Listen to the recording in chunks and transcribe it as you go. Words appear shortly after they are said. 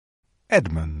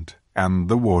Edmund and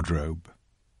the Wardrobe.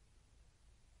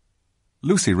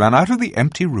 Lucy ran out of the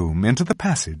empty room into the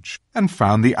passage and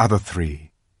found the other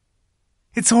three.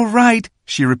 "It's all right,"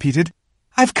 she repeated.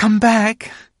 "I've come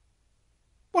back."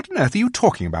 "What on earth are you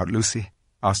talking about, Lucy?"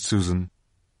 asked Susan.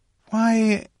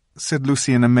 "Why," said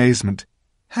Lucy in amazement,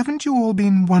 "haven't you all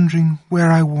been wondering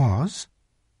where I was?"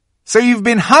 "So you've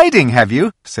been hiding, have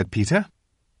you?" said Peter.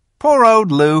 "Poor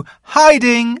old Lou,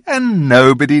 hiding and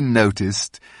nobody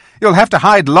noticed. You'll have to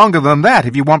hide longer than that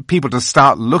if you want people to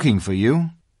start looking for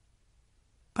you."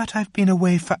 "But I've been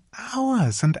away for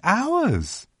hours and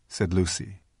hours," said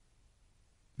Lucy.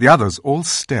 The others all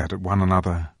stared at one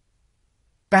another.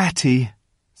 "Batty,"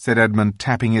 said Edmund,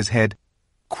 tapping his head.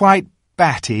 "Quite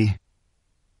batty."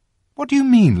 "What do you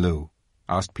mean, Lou?"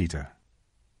 asked Peter.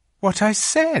 "What I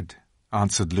said,"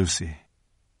 answered Lucy.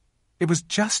 "It was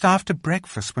just after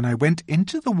breakfast when I went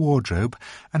into the wardrobe,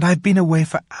 and I've been away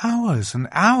for hours and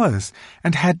hours,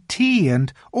 and had tea,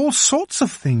 and all sorts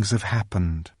of things have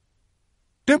happened."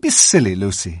 "Don't be silly,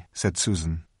 Lucy," said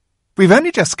Susan. "We've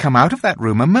only just come out of that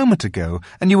room a moment ago,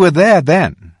 and you were there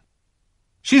then."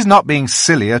 "She's not being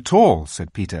silly at all,"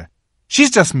 said Peter.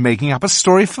 "She's just making up a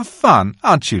story for fun,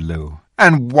 aren't you, Lou?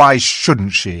 And why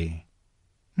shouldn't she?"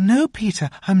 "No, Peter,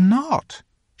 I'm not,"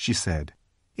 she said.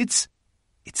 It's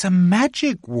a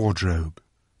magic wardrobe.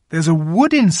 There's a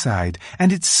wood inside,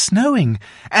 and it's snowing,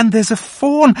 and there's a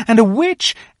faun and a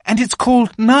witch, and it's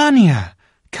called Narnia.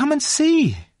 Come and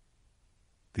see."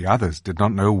 The others did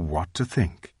not know what to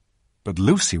think, but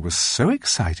Lucy was so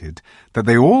excited that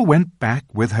they all went back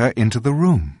with her into the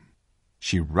room.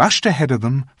 She rushed ahead of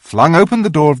them, flung open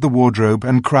the door of the wardrobe,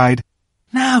 and cried,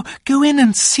 "Now go in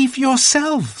and see for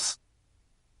yourselves."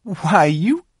 "Why,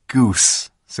 you goose,"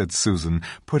 said Susan,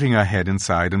 putting her head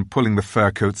inside and pulling the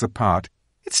fur coats apart.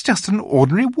 "It's just an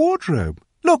ordinary wardrobe.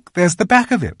 Look, there's the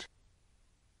back of it."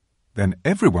 Then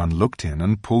everyone looked in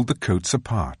and pulled the coats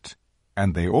apart,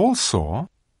 and they all saw,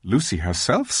 Lucy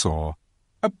herself saw,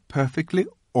 a perfectly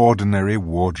ordinary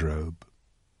wardrobe.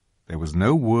 There was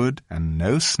no wood and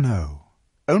no snow,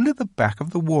 only the back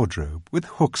of the wardrobe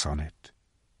with hooks on it.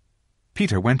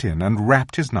 Peter went in and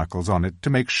rapped his knuckles on it to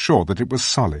make sure that it was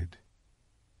solid.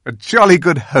 "A jolly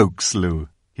good hoax, Lou,"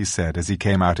 he said as he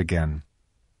came out again.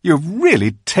 "You've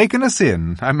really taken us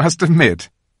in, I must admit.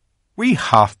 We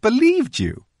half believed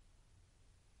you."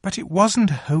 "But it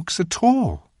wasn't a hoax at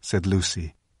all," said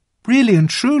Lucy. "Really and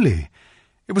truly.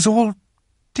 It was all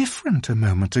different a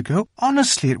moment ago.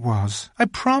 Honestly it was. I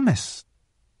promise."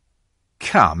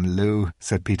 "Come, Lou,"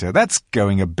 said Peter, "that's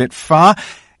going a bit far.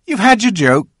 You've had your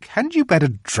joke. Hadn't you better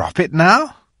drop it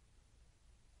now?"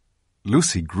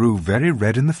 Lucy grew very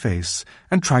red in the face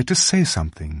and tried to say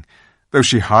something, though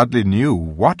she hardly knew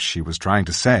what she was trying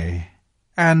to say,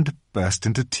 and burst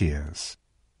into tears.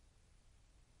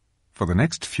 For the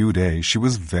next few days she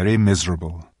was very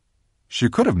miserable. She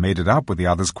could have made it up with the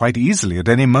others quite easily at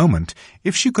any moment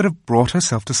if she could have brought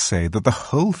herself to say that the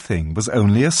whole thing was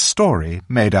only a story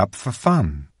made up for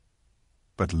fun.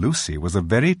 But Lucy was a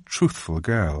very truthful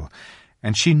girl,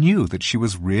 and she knew that she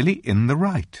was really in the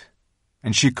right,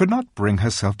 and she could not bring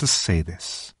herself to say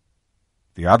this.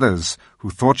 The others, who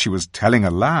thought she was telling a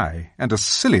lie, and a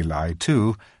silly lie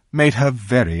too, made her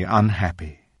very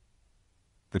unhappy.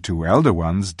 The two elder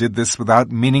ones did this without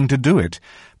meaning to do it,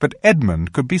 but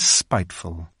Edmund could be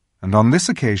spiteful, and on this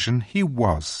occasion he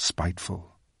was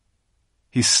spiteful.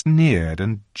 He sneered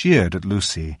and jeered at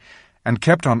Lucy, and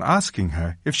kept on asking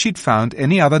her if she'd found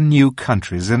any other new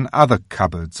countries in other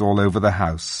cupboards all over the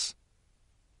house.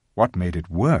 What made it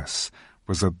worse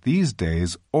was that these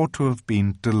days ought to have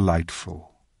been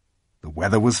delightful. The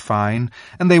weather was fine,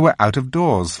 and they were out of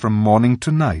doors from morning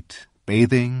to night,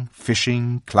 bathing,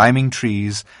 fishing, climbing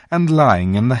trees, and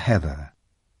lying in the heather.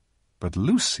 But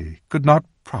Lucy could not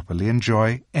properly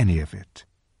enjoy any of it,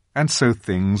 and so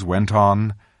things went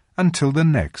on until the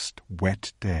next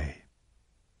wet day.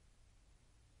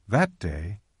 That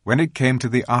day, when it came to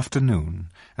the afternoon,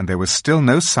 and there was still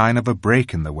no sign of a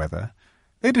break in the weather,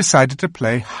 they decided to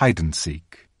play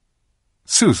hide-and-seek.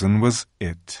 Susan was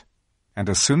it, and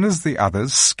as soon as the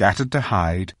others scattered to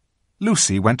hide,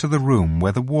 Lucy went to the room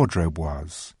where the wardrobe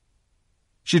was.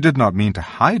 She did not mean to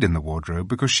hide in the wardrobe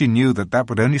because she knew that that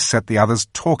would only set the others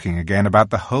talking again about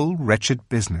the whole wretched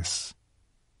business.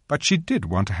 But she did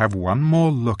want to have one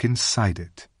more look inside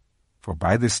it, for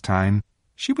by this time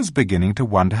she was beginning to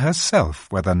wonder herself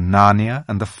whether Narnia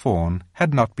and the faun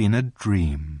had not been a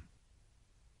dream.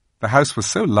 The house was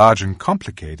so large and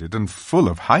complicated and full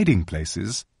of hiding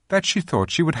places that she thought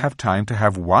she would have time to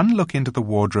have one look into the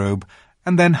wardrobe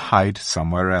and then hide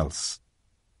somewhere else.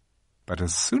 But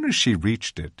as soon as she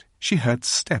reached it, she heard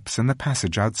steps in the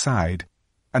passage outside,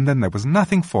 and then there was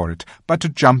nothing for it but to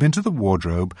jump into the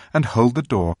wardrobe and hold the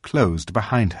door closed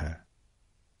behind her.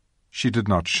 She did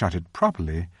not shut it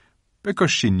properly,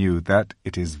 because she knew that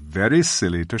it is very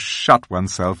silly to shut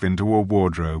oneself into a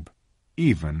wardrobe,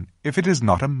 even if it is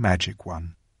not a magic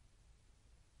one.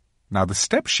 Now the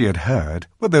steps she had heard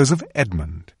were those of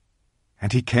Edmund,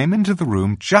 and he came into the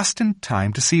room just in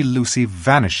time to see Lucy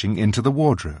vanishing into the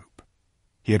wardrobe.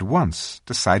 He at once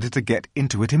decided to get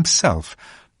into it himself,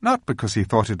 not because he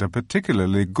thought it a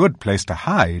particularly good place to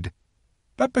hide,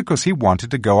 but because he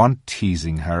wanted to go on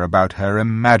teasing her about her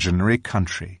imaginary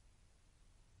country.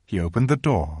 He opened the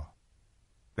door.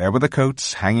 There were the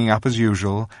coats hanging up as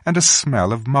usual, and a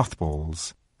smell of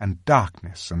mothballs, and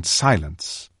darkness and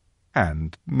silence,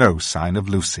 and no sign of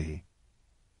Lucy.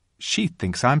 "She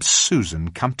thinks I'm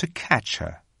Susan come to catch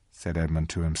her," said Edmund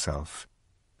to himself,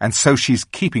 "and so she's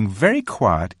keeping very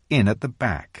quiet in at the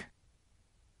back."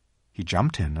 He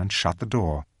jumped in and shut the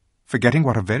door, forgetting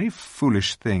what a very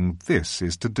foolish thing this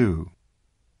is to do.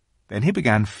 Then he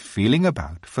began feeling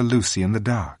about for Lucy in the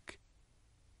dark.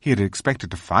 He had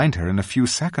expected to find her in a few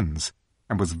seconds,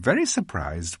 and was very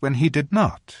surprised when he did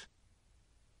not.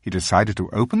 He decided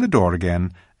to open the door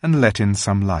again and let in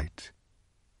some light.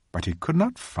 But he could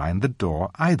not find the door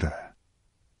either.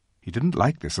 He didn't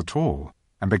like this at all,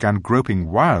 and began groping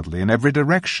wildly in every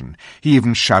direction. He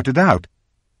even shouted out,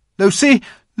 "Lucy!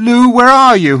 Lou, where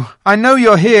are you? I know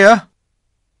you're here!"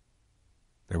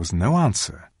 There was no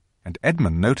answer, and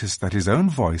Edmund noticed that his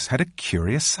own voice had a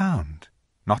curious sound.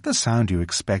 Not the sound you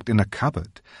expect in a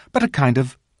cupboard, but a kind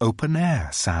of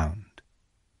open-air sound.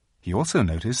 He also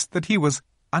noticed that he was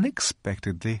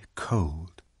unexpectedly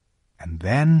cold. And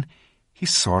then he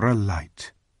saw a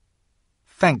light.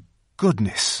 "Thank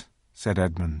goodness," said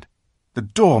Edmund. "The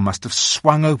door must have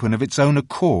swung open of its own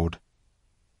accord."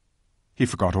 He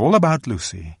forgot all about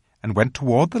Lucy and went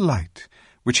toward the light,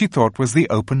 which he thought was the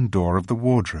open door of the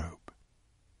wardrobe.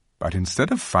 But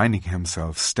instead of finding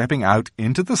himself stepping out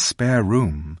into the spare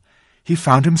room, he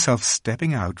found himself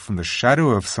stepping out from the shadow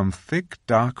of some thick,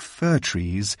 dark fir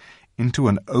trees into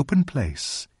an open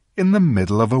place in the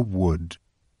middle of a wood.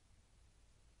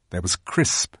 There was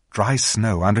crisp, dry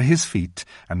snow under his feet,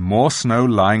 and more snow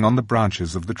lying on the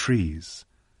branches of the trees.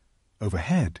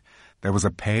 Overhead there was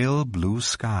a pale blue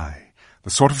sky,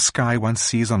 the sort of sky one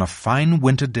sees on a fine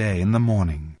winter day in the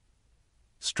morning.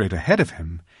 Straight ahead of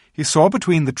him he saw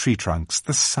between the tree trunks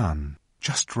the sun,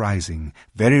 just rising,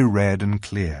 very red and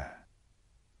clear.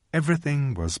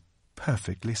 Everything was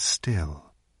perfectly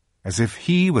still, as if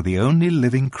he were the only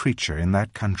living creature in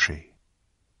that country.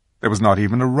 There was not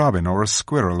even a robin or a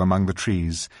squirrel among the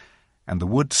trees, and the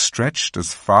wood stretched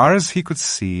as far as he could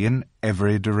see in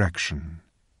every direction.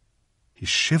 He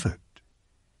shivered.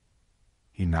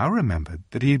 He now remembered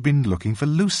that he had been looking for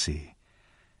Lucy,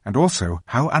 and also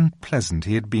how unpleasant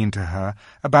he had been to her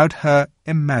about her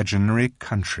imaginary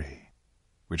country,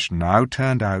 which now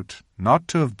turned out not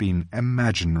to have been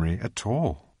imaginary at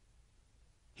all.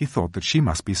 He thought that she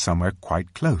must be somewhere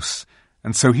quite close,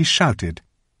 and so he shouted,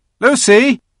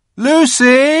 "Lucy!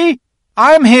 Lucy!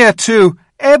 I'm here too!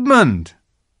 Edmund!"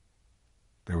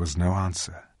 There was no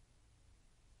answer.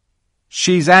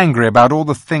 "She's angry about all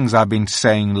the things I've been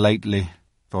saying lately,"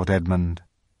 thought Edmund.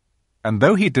 And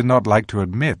though he did not like to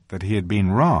admit that he had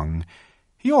been wrong,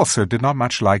 he also did not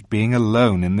much like being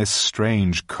alone in this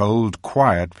strange, cold,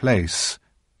 quiet place.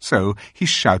 So he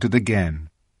shouted again,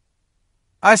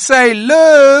 "I say,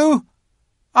 Lou!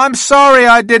 I'm sorry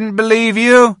I didn't believe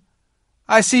you.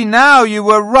 I see now you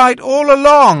were right all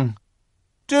along.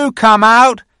 Do come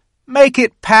out. Make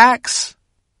it Pax."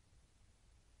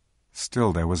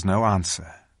 Still there was no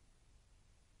answer.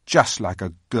 "Just like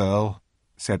a girl,"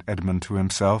 said Edmund to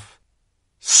himself.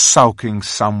 "Sulking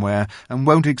somewhere, and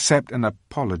won't accept an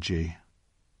apology."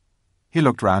 He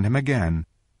looked round him again,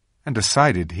 and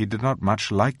decided he did not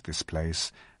much like this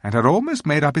place, and had almost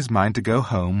made up his mind to go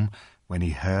home, when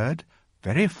he heard,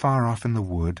 very far off in the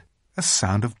wood, a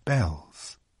sound of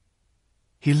bells.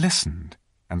 He listened,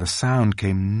 and the sound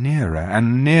came nearer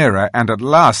and nearer, and at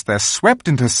last there swept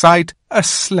into sight a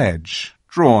sledge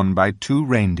drawn by 2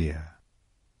 reindeer.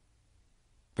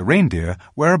 The reindeer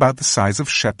were about the size of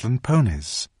Shetland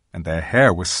ponies, and their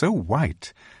hair was so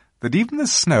white that even the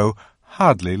snow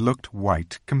hardly looked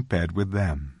white compared with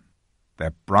them.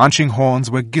 Their branching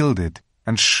horns were gilded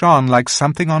and shone like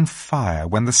something on fire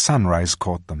when the sunrise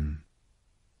caught them.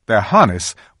 Their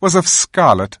harness was of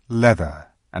scarlet leather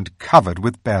and covered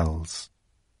with bells.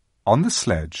 On the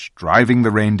sledge, driving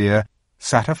the reindeer,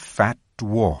 sat a fat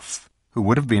dwarf, who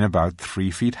would have been about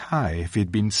 3 feet high if he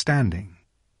had been standing.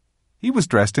 He was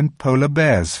dressed in polar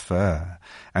bear's fur,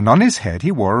 and on his head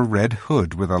he wore a red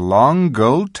hood with a long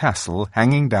gold tassel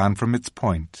hanging down from its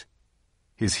point.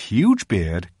 His huge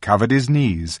beard covered his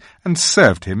knees and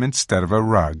served him instead of a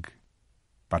rug.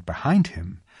 But behind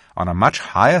him, on a much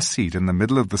higher seat in the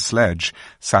middle of the sledge,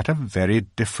 sat a very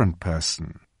different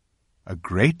person. A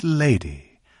great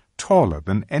lady, taller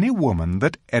than any woman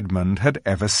that Edmund had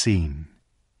ever seen.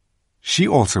 She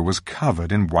also was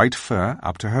covered in white fur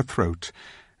up to her throat,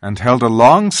 and held a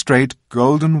long, straight,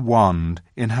 golden wand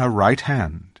in her right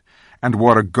hand, and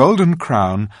wore a golden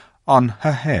crown on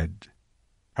her head.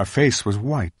 Her face was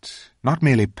white, not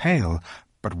merely pale,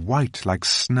 but white like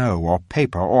snow or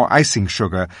paper or icing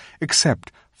sugar,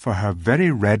 except for her very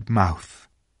red mouth.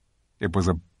 It was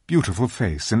a beautiful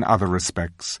face in other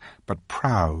respects, but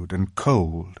proud and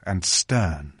cold and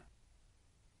stern.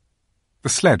 The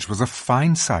sledge was a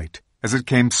fine sight, as it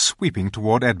came sweeping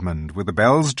toward Edmund, with the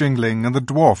bells jingling and the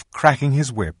dwarf cracking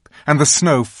his whip, and the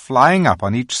snow flying up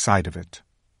on each side of it.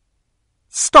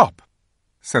 "Stop!"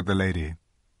 said the lady,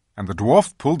 and the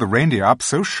dwarf pulled the reindeer up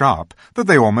so sharp that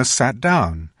they almost sat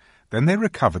down. Then they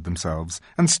recovered themselves,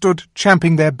 and stood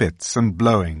champing their bits and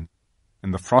blowing. In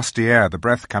the frosty air the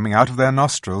breath coming out of their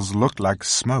nostrils looked like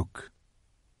smoke.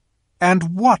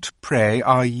 "And what, pray,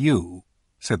 are you?"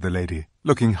 said the lady,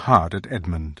 looking hard at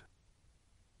Edmund.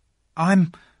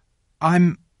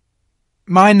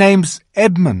 My name's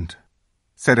Edmund,"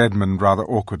 said Edmund rather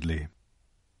awkwardly.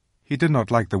 He did not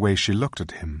like the way she looked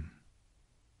at him.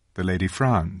 The lady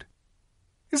frowned.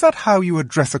 "Is that how you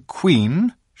address a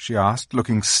queen?" she asked,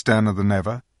 looking sterner than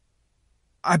ever.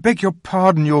 "I beg your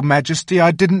pardon, your majesty,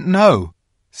 I didn't know,"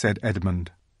 said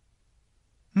Edmund.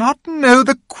 "Not know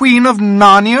the Queen of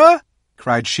Narnia?"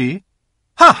 cried she.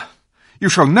 "Ha! You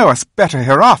shall know us better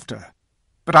hereafter.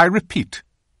 But I repeat,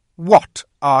 what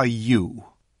are you?"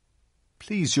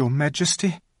 "Please, your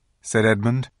majesty," said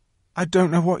Edmund, "I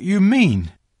don't know what you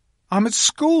mean. I'm at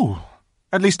school.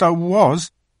 At least I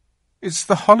was. It's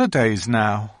the holidays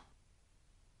now."